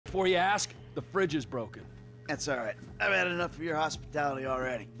Before you ask, the fridge is broken. That's all right. I've had enough of your hospitality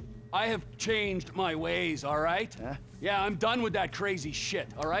already. I have changed my ways, all right? Huh? Yeah, I'm done with that crazy shit,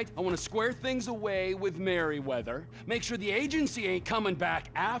 all right? I want to square things away with Merryweather, make sure the agency ain't coming back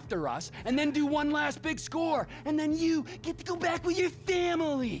after us, and then do one last big score, and then you get to go back with your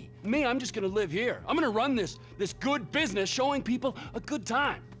family. Me, I'm just gonna live here. I'm gonna run this good business showing people a good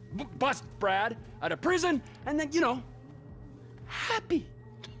time. Bust Brad out of prison, and then, you know, happy.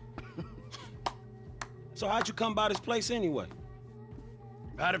 So how'd you come by this place anyway?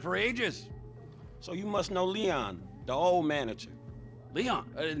 Had it for ages. So you must know Leon, the old manager. Leon?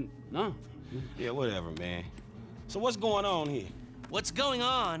 I didn't know. Yeah, whatever, man. So what's going on here? What's going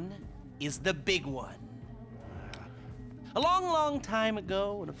on is the big one. A long, long time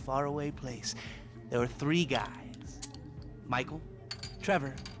ago in a faraway place, there were 3 guys. Michael,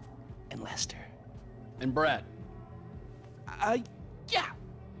 Trevor, and Lester. And Brad. Yeah,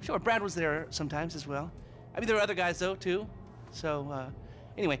 sure, Brad was there sometimes as well. I mean, there were other guys, though, too. So,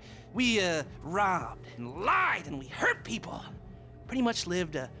 anyway, we, robbed and lied and we hurt people. Pretty much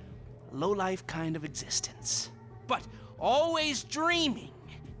lived a low-life kind of existence. But always dreaming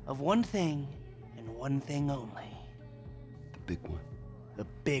of one thing and one thing only. The big one. The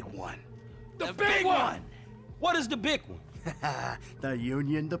big one. The big one! What is the big one? The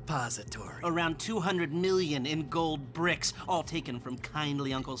Union Depository. Around 200 million in gold bricks, all taken from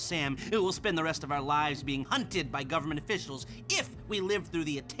kindly Uncle Sam, who will spend the rest of our lives being hunted by government officials if we live through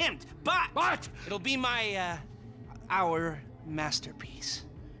the attempt. But it'll be my, our masterpiece.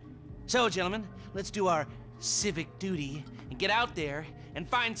 So, gentlemen, let's do our civic duty and get out there and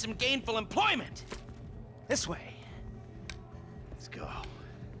find some gainful employment. This way. Let's go.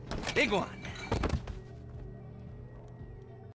 Big one.